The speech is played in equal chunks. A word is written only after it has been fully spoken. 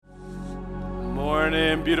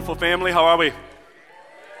morning, beautiful family. How are we?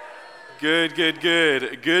 Good.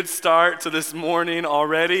 Good start to this morning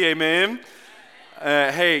already. Amen.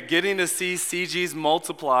 Hey, getting to see CGs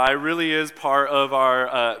multiply really is part of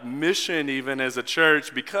our mission even as a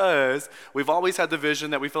church, because we've always had the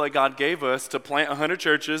vision that we feel like God gave us to plant 100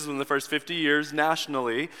 churches in the first 50 years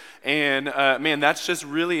nationally. And man, that's just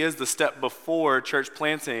really is the step before church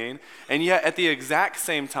planting. And yet at the exact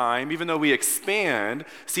same time, even though we expand,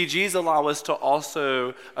 CGs allow us to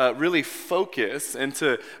also really focus and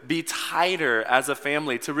to be tighter as a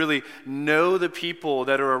family, to really know the people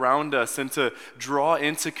that are around us and to draw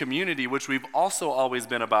into community, which we've also always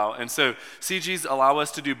been about. And so CGs allow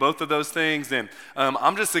us to do both of those things. And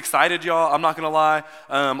I'm just excited, y'all. I'm not going to lie.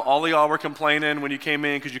 All of y'all were complaining when you came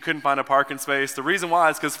in because you couldn't find a parking space. The reason why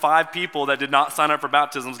is because 5 people that did not sign up for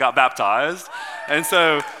baptisms got baptized. And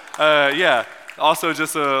so, yeah. Also,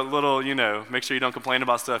 just a little, make sure you don't complain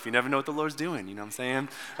about stuff. You never know what the Lord's doing, you know what I'm saying?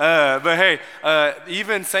 But hey,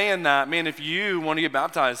 even saying that, man, if you want to get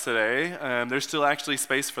baptized today, there's still actually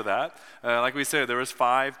space for that. Like we said, there was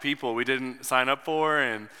 5 people we didn't sign up for,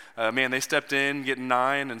 and man, they stepped in, getting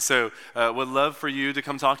 9. And so would love for you to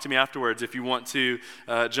come talk to me afterwards if you want to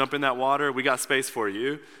jump in that water. We got space for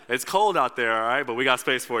you. It's cold out there, all right, but we got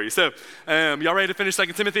space for you. So y'all ready to finish 2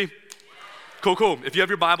 Timothy? Cool. If you have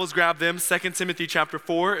your Bibles, grab them. 2 Timothy chapter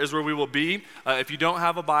 4 is where we will be. If you don't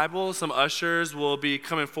have a Bible, some ushers will be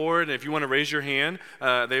coming forward. And if you want to raise your hand,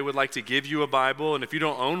 they would like to give you a Bible. And if you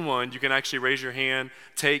don't own one, you can actually raise your hand,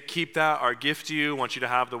 keep that, or gift you. Want you to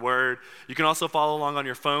have the word. You can also follow along on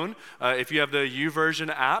your phone. If you have the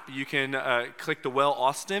YouVersion app, you can click the Well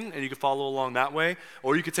Austin, and you can follow along that way.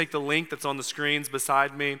 Or you could take the link that's on the screens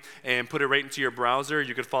beside me and put it right into your browser.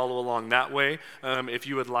 You could follow along that way if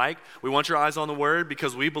you would like. We want your eyes on the word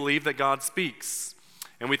because we believe that God speaks.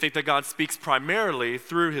 And we think that God speaks primarily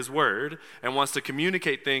through his word and wants to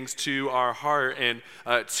communicate things to our heart. And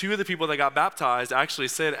 2 of the people that got baptized actually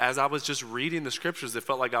said, as I was just reading the scriptures, it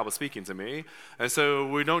felt like God was speaking to me. And so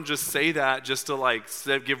we don't just say that just to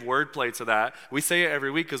give wordplay to that. We say it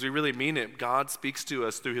every week because we really mean it. God speaks to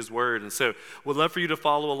us through his word. And so we'd love for you to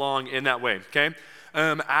follow along in that way, okay?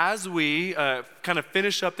 As we kind of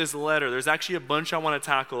finish up this letter, there's actually a bunch I want to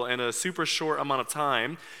tackle in a super short amount of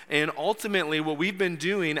time. And ultimately, what we've been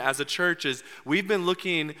doing as a church is we've been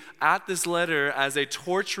looking at this letter as a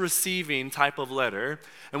torch-receiving type of letter.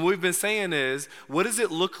 And what we've been saying is, what does it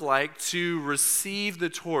look like to receive the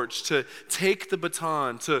torch, to take the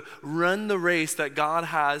baton, to run the race that God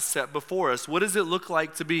has set before us? What does it look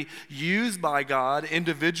like to be used by God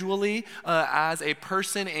individually as a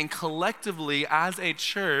person and collectively as a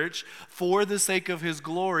church for the sake of his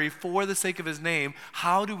glory, for the sake of his name?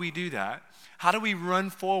 How do we do that? How do we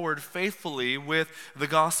run forward faithfully with the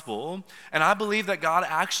gospel? And I believe that God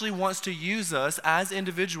actually wants to use us as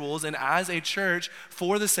individuals and as a church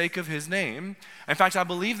for the sake of his name. In fact, I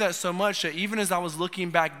believe that so much that even as I was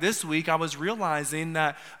looking back this week, I was realizing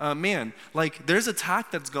that, there's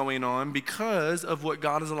attack that's going on because of what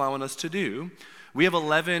God is allowing us to do. We have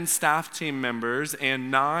 11 staff team members,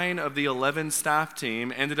 and 9 of the 11 staff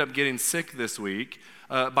team ended up getting sick this week.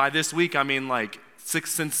 By this week, I mean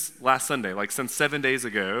 6 since last Sunday, since 7 days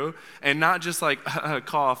ago. And not just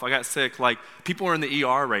cough, I got sick. People are in the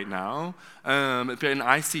ER right now, in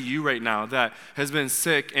ICU right now that has been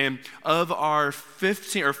sick. And of our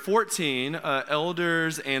 14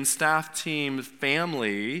 elders and staff team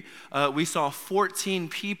family, we saw 14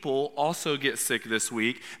 people also get sick this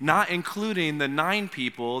week, not including the 9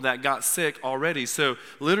 people that got sick already. So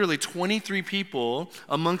literally 23 people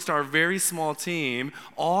amongst our very small team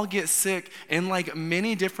all get sick in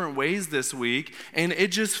many different ways this week. And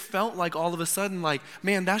it just felt like all of a sudden,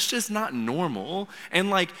 man, that's just not normal.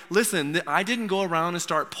 And listen, I didn't go around and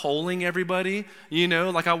start polling everybody,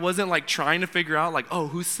 I wasn't trying to figure out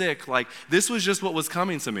who's sick. This was just what was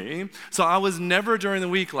coming to me. So I was never during the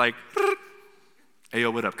week hey,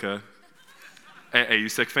 yo, what up, cuh? Hey, you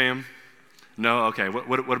sick, fam? No? Okay,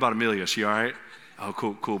 what about Amelia? She all right? Oh,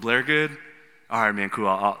 cool. Blair good? All right, man, cool,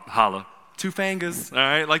 I'll holla. 2 fingers, all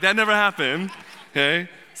right? That never happened, okay?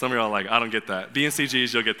 Some of y'all I don't get that.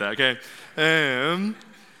 BNCGs, you'll get that, okay?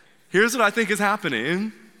 Here's what I think is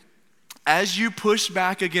happening. As you push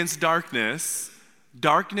back against darkness,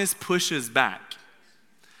 darkness pushes back.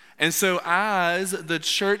 And so as the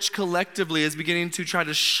church collectively is beginning to try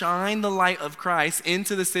to shine the light of Christ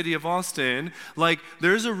into the city of Austin, like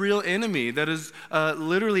there's a real enemy that is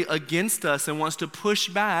literally against us and wants to push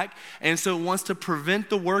back, and so wants to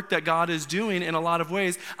prevent the work that God is doing in a lot of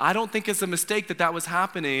ways. I don't think it's a mistake that that was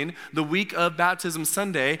happening the week of Baptism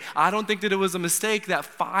Sunday. I don't think that it was a mistake that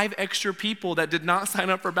 5 extra people that did not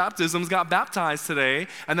sign up for baptisms got baptized today,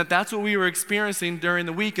 and that's what we were experiencing during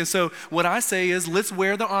the week. And so what I say is, let's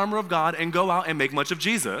wear the armor of God and go out and make much of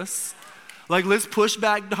Jesus. Like, let's push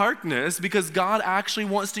back darkness, because God actually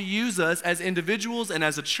wants to use us as individuals and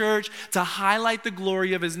as a church to highlight the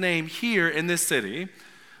glory of his name here in this city.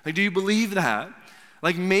 Like, do you believe that?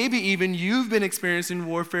 Like, maybe even you've been experiencing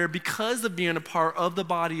warfare because of being a part of the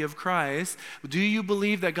body of Christ. Do you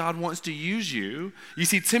believe that God wants to use you? You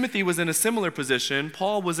see, Timothy was in a similar position.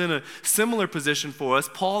 Paul was in a similar position for us.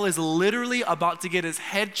 Paul is literally about to get his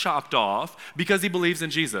head chopped off because he believes in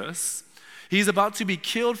Jesus. He's about to be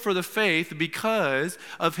killed for the faith because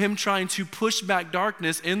of him trying to push back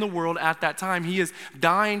darkness in the world at that time. He is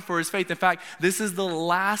dying for his faith. In fact, this is the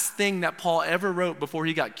last thing that Paul ever wrote before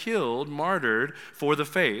he got killed, martyred for the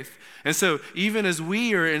faith. And so even as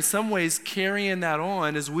we are in some ways carrying that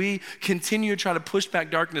on, as we continue to try to push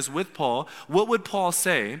back darkness with Paul, what would Paul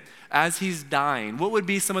say as he's dying? What would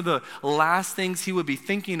be some of the last things he would be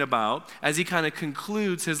thinking about as he kind of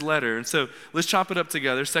concludes his letter? And so let's chop it up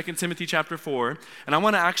together, 2 Timothy chapter 4. And I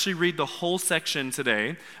want to actually read the whole section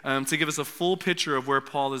today to give us a full picture of where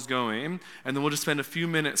Paul is going. And then we'll just spend a few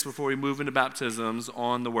minutes before we move into baptisms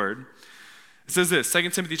on the word. It says this, 2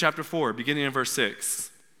 Timothy chapter 4, beginning in verse 6.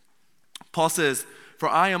 Paul says, "For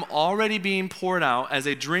I am already being poured out as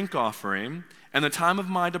a drink offering, and the time of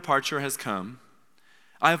my departure has come.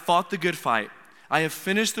 I have fought the good fight. I have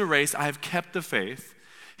finished the race. I have kept the faith.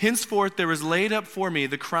 Henceforth there is laid up for me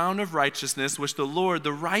the crown of righteousness, which the Lord,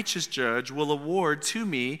 the righteous judge, will award to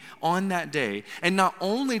me on that day. And not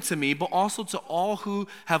only to me, but also to all who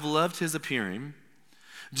have loved his appearing.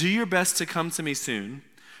 Do your best to come to me soon.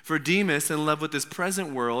 For Demas, in love with this present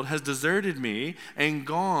world, has deserted me and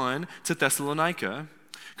gone to Thessalonica.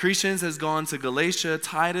 Crescens has gone to Galatia,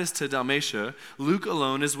 Titus to Dalmatia. Luke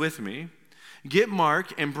alone is with me. Get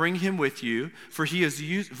Mark and bring him with you, for he is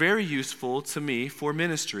very useful to me for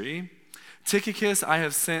ministry. Tychicus I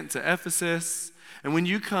have sent to Ephesus. And when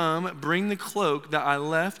you come, bring the cloak that I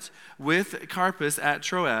left with Carpus at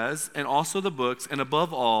Troas, and also the books, and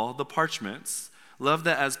above all, the parchments." Love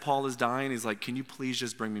that as Paul is dying, he's like, can you please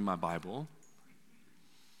just bring me my Bible?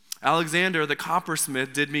 "Alexander, the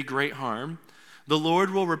coppersmith, did me great harm. The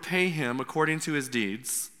Lord will repay him according to his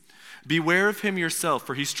deeds. Beware of him yourself,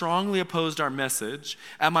 for he strongly opposed our message.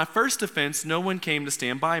 At my first offense, no one came to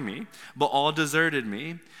stand by me, but all deserted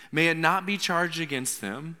me. May it not be charged against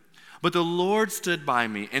them. But the Lord stood by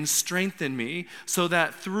me and strengthened me, so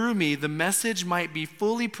that through me the message might be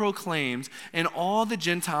fully proclaimed and all the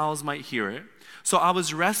Gentiles might hear it. So I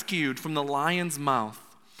was rescued from the lion's mouth.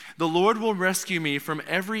 The Lord will rescue me from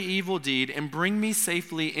every evil deed and bring me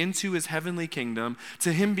safely into his heavenly kingdom.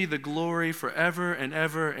 To him be the glory forever and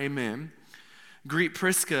ever. Amen. Greet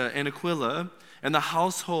Prisca and Aquila and the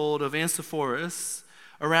household of Onesiphorus.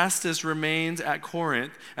 Erastus remains at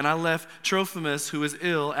Corinth, and I left Trophimus, who is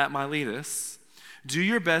ill, at Miletus. Do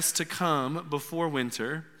your best to come before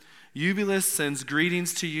winter. Eubulus sends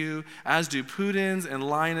greetings to you, as do Pudens and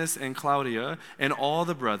Linus and Claudia and all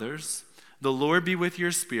the brothers. The Lord be with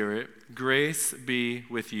your spirit. Grace be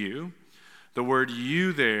with you." The word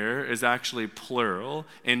 "you" there is actually plural.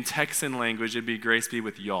 In Texan language, it'd be "grace be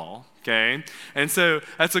with y'all," okay? And so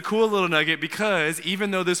that's a cool little nugget, because even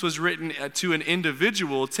though this was written to an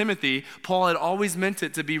individual, Timothy, Paul had always meant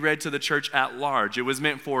it to be read to the church at large. It was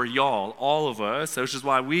meant for y'all, all of us, which is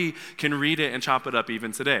why we can read it and chop it up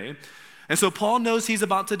even today. And so Paul knows he's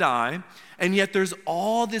about to die, and yet there's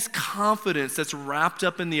all this confidence that's wrapped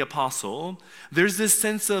up in the apostle. There's this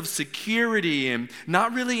sense of security, and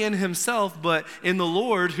not really in himself, but in the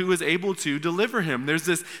Lord who is able to deliver him. There's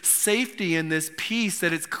this safety and this peace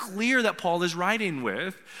that it's clear that Paul is writing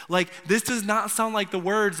with. Like, this does not sound like the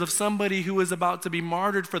words of somebody who is about to be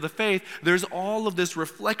martyred for the faith. There's all of this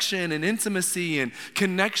reflection and intimacy and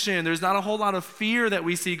connection. There's not a whole lot of fear that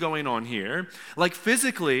we see going on here. Like,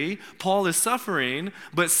 physically, Paul is suffering,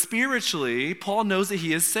 but spiritually, Paul knows that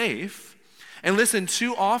he is safe. And listen,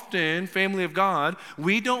 too often, family of God,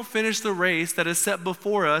 we don't finish the race that is set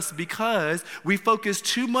before us because we focus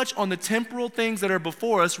too much on the temporal things that are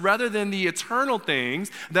before us rather than the eternal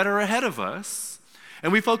things that are ahead of us.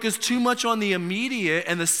 And we focus too much on the immediate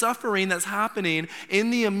and the suffering that's happening in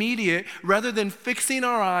the immediate rather than fixing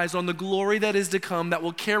our eyes on the glory that is to come that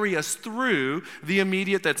will carry us through the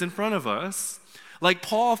immediate that's in front of us. Like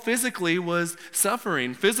Paul physically was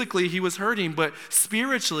suffering. Physically, he was hurting, but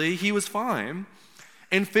spiritually, he was fine.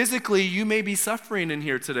 And physically, you may be suffering in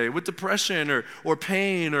here today with depression or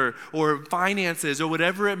pain or finances or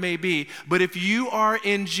whatever it may be. But if you are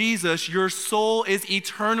in Jesus, your soul is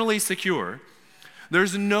eternally secure.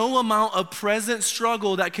 There's no amount of present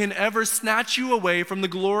struggle that can ever snatch you away from the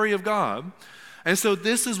glory of God. And so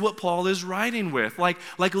this is what Paul is writing with. Like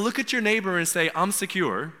look at your neighbor and say, I'm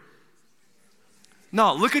secure.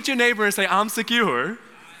 No, look at your neighbor and say, I'm secure.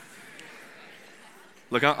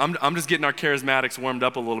 Look, I'm just getting our charismatics warmed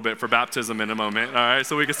up a little bit for baptism in a moment, all right,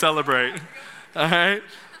 so we can celebrate, all right?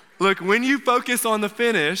 Look, when you focus on the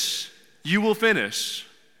finish, you will finish.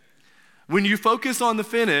 When you focus on the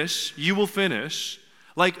finish, you will finish.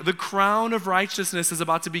 Like the crown of righteousness is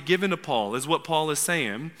about to be given to Paul, is what Paul is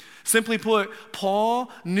saying. Simply put,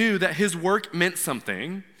 Paul knew that his work meant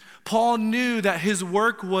something. Paul knew that his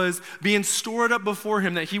work was being stored up before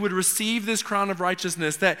him, that he would receive this crown of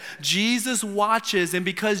righteousness, that Jesus watches, and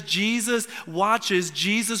because Jesus watches,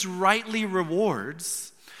 Jesus rightly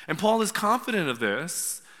rewards. And Paul is confident of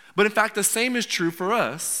this. But in fact, the same is true for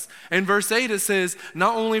us. In verse 8, it says,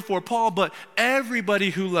 not only for Paul, but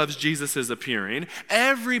everybody who loves Jesus is appearing.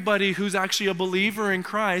 Everybody who's actually a believer in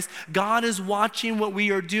Christ, God is watching what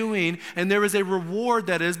we are doing, and there is a reward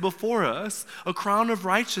that is before us, a crown of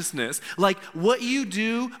righteousness. Like what you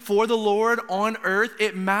do for the Lord on earth,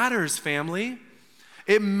 it matters, family.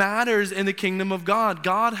 It matters in the kingdom of God.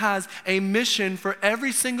 God has a mission for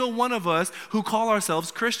every single one of us who call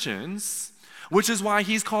ourselves Christians. Which is why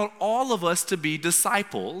he's called all of us to be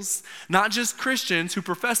disciples, not just Christians who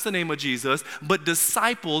profess the name of Jesus, but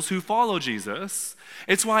disciples who follow Jesus.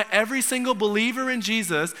 It's why every single believer in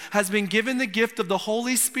Jesus has been given the gift of the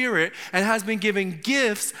Holy Spirit and has been given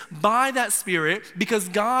gifts by that Spirit because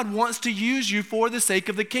God wants to use you for the sake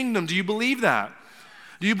of the kingdom. Do you believe that?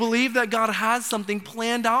 Do you believe that God has something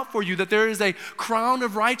planned out for you, that there is a crown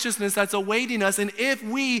of righteousness that's awaiting us? And if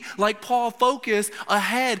we, like Paul, focus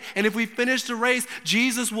ahead, and if we finish the race,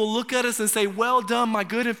 Jesus will look at us and say, well done, my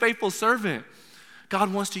good and faithful servant.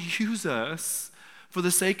 God wants to use us for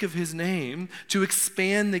the sake of his name to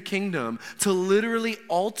expand the kingdom, to literally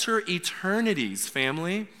alter eternities,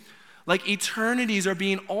 family. Like eternities are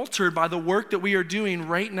being altered by the work that we are doing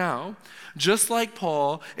right now. Just like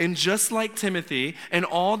Paul and just like Timothy and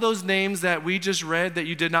all those names that we just read that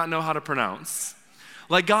you did not know how to pronounce.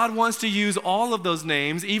 Like God wants to use all of those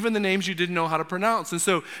names, even the names you didn't know how to pronounce. And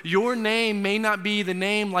so your name may not be the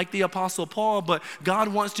name like the Apostle Paul, but God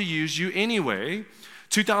wants to use you anyway.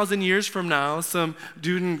 2,000 years from now, some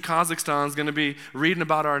dude in Kazakhstan is going to be reading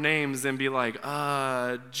about our names and be like,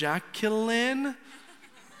 Jacqueline?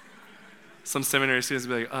 Some seminary students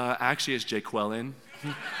will be like, actually it's Jaqueline.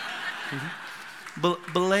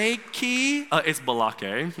 Blakey? It's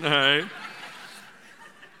Balake, all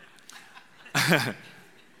right?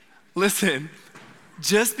 Listen,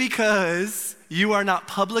 just because you are not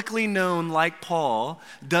publicly known like Paul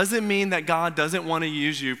doesn't mean that God doesn't want to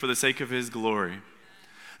use you for the sake of his glory.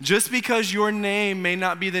 Just because your name may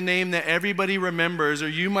not be the name that everybody remembers or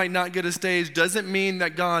you might not get a stage doesn't mean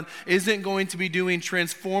that God isn't going to be doing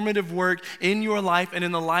transformative work in your life and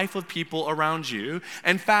in the life of people around you.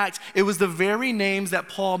 In fact, it was the very names that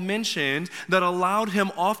Paul mentioned that allowed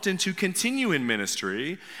him often to continue in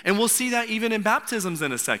ministry. And we'll see that even in baptisms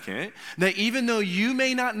in a second, that even though you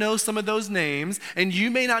may not know some of those names and you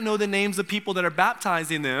may not know the names of people that are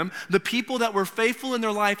baptizing them, the people that were faithful in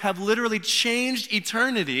their life have literally changed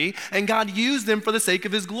eternity. And God used them for the sake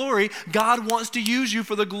of his glory. God wants to use you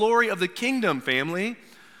for the glory of the kingdom, family.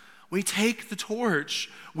 We take the torch.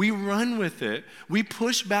 We run with it. We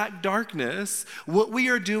push back darkness. What we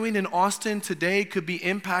are doing in Austin today could be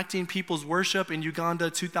impacting people's worship in Uganda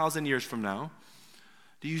 2,000 years from now.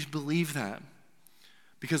 Do you believe that?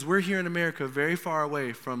 Because we're here in America very far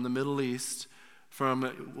away from the Middle East,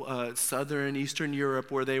 from southern, eastern Europe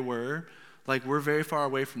where they were. Like we're very far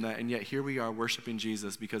away from that, and yet here we are worshiping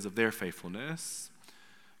Jesus because of their faithfulness.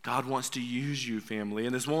 God wants to use you, family,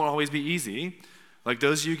 and this won't always be easy. Like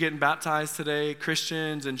those of you getting baptized today,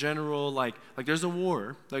 Christians in general, like there's a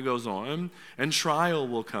war that goes on and trial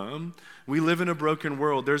will come. We live in a broken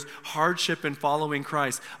world. There's hardship in following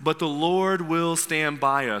Christ, but the Lord will stand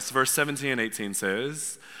by us. Verse 17 and 18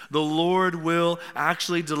 says, the Lord will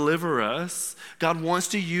actually deliver us. God wants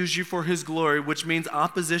to use you for his glory, which means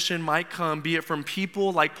opposition might come, be it from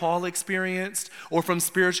people like Paul experienced, or from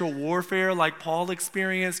spiritual warfare like Paul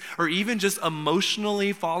experienced, or even just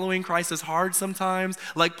emotionally following Christ is hard sometimes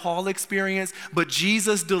like Paul experienced, but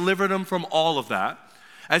Jesus delivered him from all of that.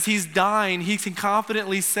 As he's dying, he can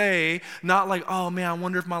confidently say, not like, oh man, I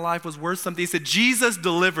wonder if my life was worth something. He said, Jesus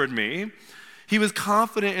delivered me. He was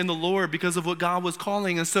confident in the Lord because of what God was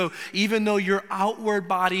calling. And so even though your outward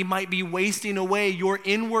body might be wasting away, your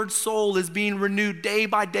inward soul is being renewed day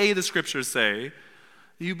by day, the scriptures say.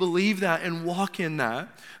 You believe that and walk in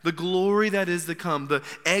that. The glory that is to come, the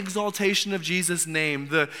exaltation of Jesus' name,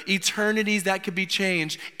 the eternities that could be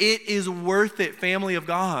changed. It is worth it, family of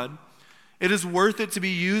God. It is worth it to be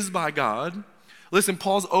used by God. Listen,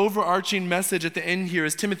 Paul's overarching message at the end here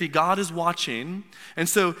is, Timothy, God is watching, and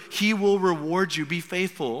so he will reward you. Be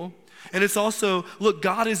faithful. And it's also, look,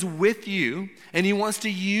 God is with you, and he wants to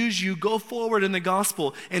use you. Go forward in the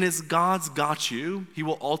gospel, and as God's got you, he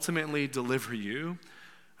will ultimately deliver you.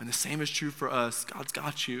 And the same is true for us. God's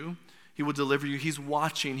got you. He will deliver you. He's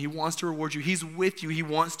watching. He wants to reward you. He's with you. He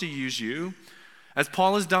wants to use you. As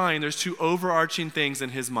Paul is dying, there's two overarching things in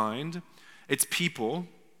his mind. It's people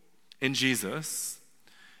and Jesus.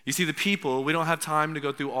 You see, the people, we don't have time to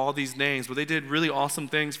go through all these names, but they did really awesome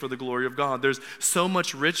things for the glory of God. There's so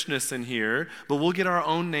much richness in here, but we'll get our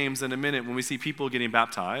own names in a minute when we see people getting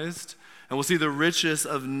baptized. And we'll see the richness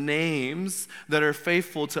of names that are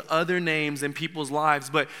faithful to other names in people's lives.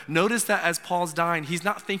 But notice that as Paul's dying, he's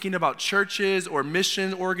not thinking about churches or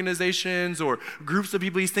mission organizations or groups of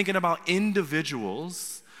people. He's thinking about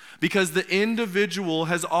individuals. Because the individual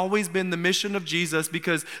has always been the mission of Jesus,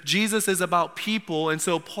 because Jesus is about people. And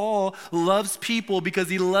so Paul loves people because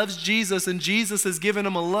he loves Jesus, and Jesus has given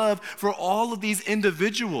him a love for all of these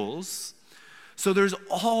individuals. So there's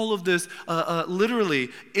all of this literally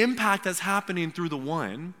impact that's happening through the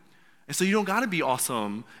one. And so you don't got to be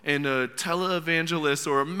awesome and a televangelist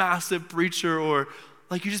or a massive preacher, or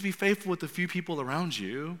like, you just be faithful with the few people around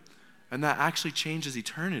you, and that actually changes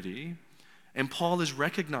eternity. And Paul is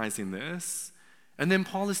recognizing this. And then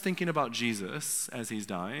Paul is thinking about Jesus as he's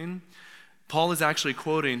dying. Paul is actually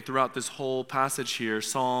quoting throughout this whole passage here,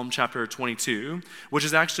 Psalm chapter 22, which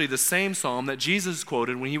is actually the same psalm that Jesus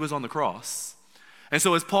quoted when he was on the cross. And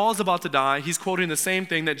so as Paul's about to die, he's quoting the same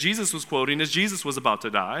thing that Jesus was quoting as Jesus was about to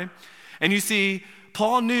die. And you see,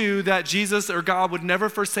 Paul knew that Jesus or God would never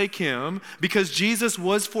forsake him because Jesus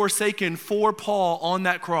was forsaken for Paul on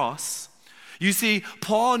that cross. You see,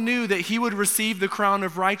 Paul knew that he would receive the crown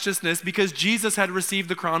of righteousness because Jesus had received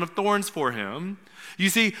the crown of thorns for him. You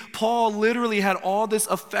see, Paul literally had all this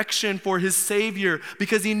affection for his Savior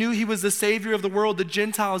because he knew he was the Savior of the world. The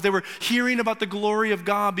Gentiles, they were hearing about the glory of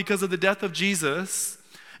God because of the death of Jesus.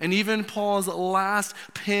 And even Paul's last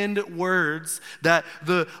penned words, that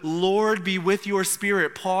the Lord be with your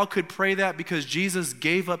spirit, Paul could pray that because Jesus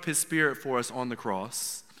gave up his spirit for us on the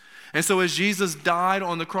cross. And so as Jesus died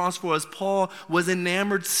on the cross for us, Paul was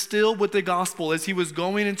enamored still with the gospel as he was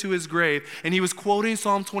going into his grave, and he was quoting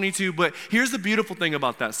Psalm 22. But here's the beautiful thing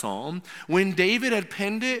about that psalm. When David had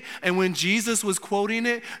penned it and when Jesus was quoting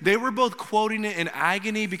it, they were both quoting it in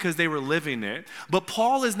agony because they were living it. But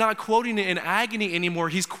Paul is not quoting it in agony anymore.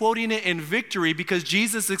 He's quoting it in victory because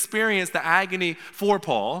Jesus experienced the agony for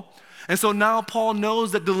Paul. And so now Paul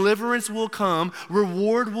knows that deliverance will come,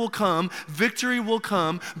 reward will come, victory will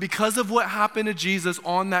come because of what happened to Jesus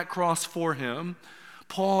on that cross for him.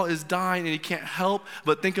 Paul is dying and he can't help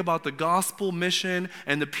but think about the gospel mission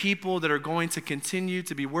and the people that are going to continue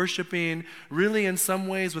to be worshiping, really in some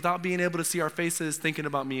ways without being able to see our faces, thinking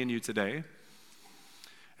about me and you today.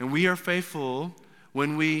 And we are faithful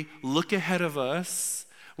when we look ahead of us,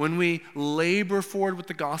 when we labor forward with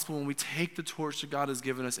the gospel, when we take the torch that God has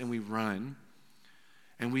given us and we run,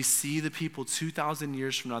 and we see the people 2,000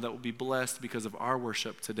 years from now that will be blessed because of our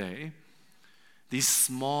worship today. These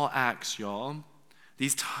small acts, y'all,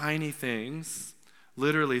 these tiny things,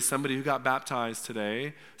 literally somebody who got baptized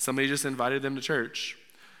today, somebody just invited them to church,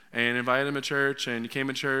 and he came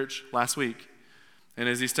to church last week. And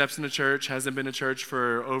as he steps into church, hasn't been to church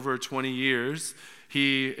for over 20 years,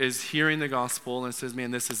 he is hearing the gospel and says,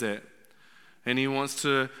 man, this is it. And he wants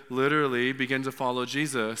to literally begin to follow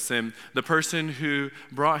Jesus. And the person who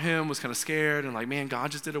brought him was kind of scared and like, man,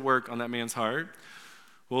 God just did a work on that man's heart.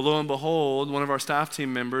 Well, lo and behold, one of our staff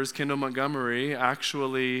team members, Kendall Montgomery,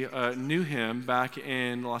 actually knew him back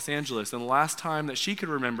in Los Angeles. And the last time that she could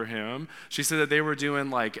remember him, she said that they were doing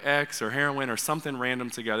like X or heroin or something random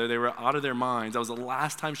together. They were out of their minds. That was the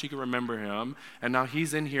last time she could remember him. And now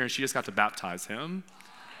he's in here and she just got to baptize him.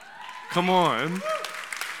 Come on.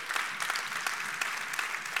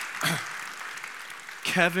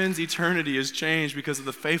 Kevin's eternity has changed because of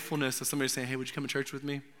the faithfulness of somebody saying, hey, would you come to church with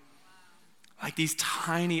me? Like these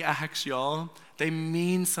tiny acts, y'all, they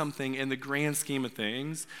mean something in the grand scheme of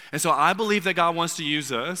things. And so I believe that God wants to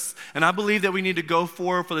use us, and I believe that we need to go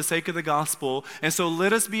forward for the sake of the gospel. And so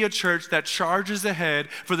let us be a church that charges ahead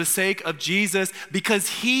for the sake of Jesus, because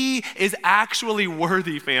he is actually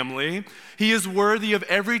worthy, family. He is worthy of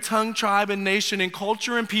every tongue, tribe, and nation, and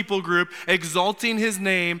culture, and people group exalting his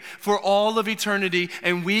name for all of eternity,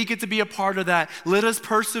 and we get to be a part of that. Let us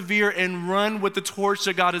persevere and run with the torch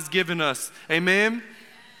that God has given us. Amen?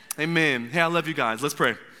 Amen. Hey, I love you guys. Let's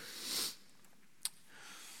pray.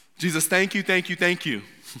 Jesus, thank you, thank you, thank you.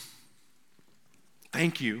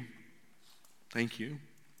 Thank you. Thank you.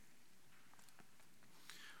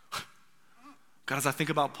 God, as I think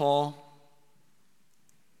about Paul,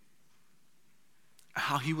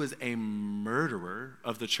 how he was a murderer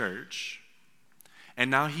of the church,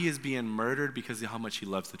 and now he is being murdered because of how much he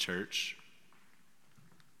loves the church.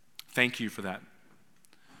 Thank you for that.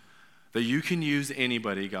 That you can use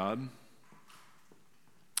anybody, God,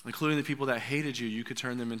 including the people that hated you. You could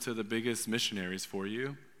turn them into the biggest missionaries for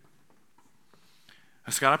you.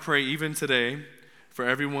 So God, I pray even today for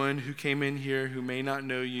everyone who came in here who may not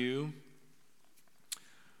know you,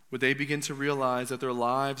 would they begin to realize that their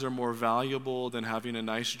lives are more valuable than having a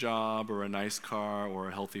nice job or a nice car or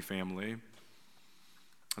a healthy family.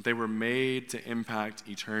 That they were made to impact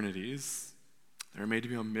eternities. They were made to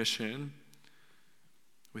be on mission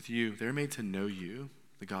with you. They're made to know you,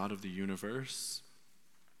 the God of the universe.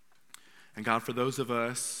 And God, for those of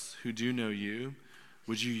us who do know you,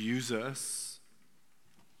 would you use us?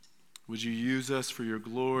 Would you use us for your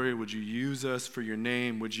glory? Would you use us for your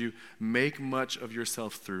name? Would you make much of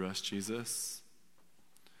yourself through us, Jesus?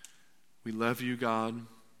 We love you, God.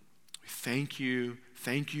 We thank you.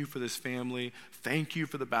 Thank you for this family. Thank you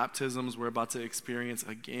for the baptisms we're about to experience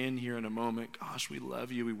again here in a moment. Gosh, we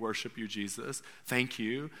love you. We worship you, Jesus. Thank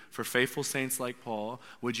you for faithful saints like Paul.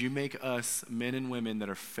 Would you make us men and women that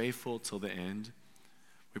are faithful till the end?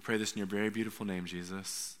 We pray this in your very beautiful name,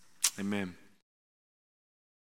 Jesus. Amen.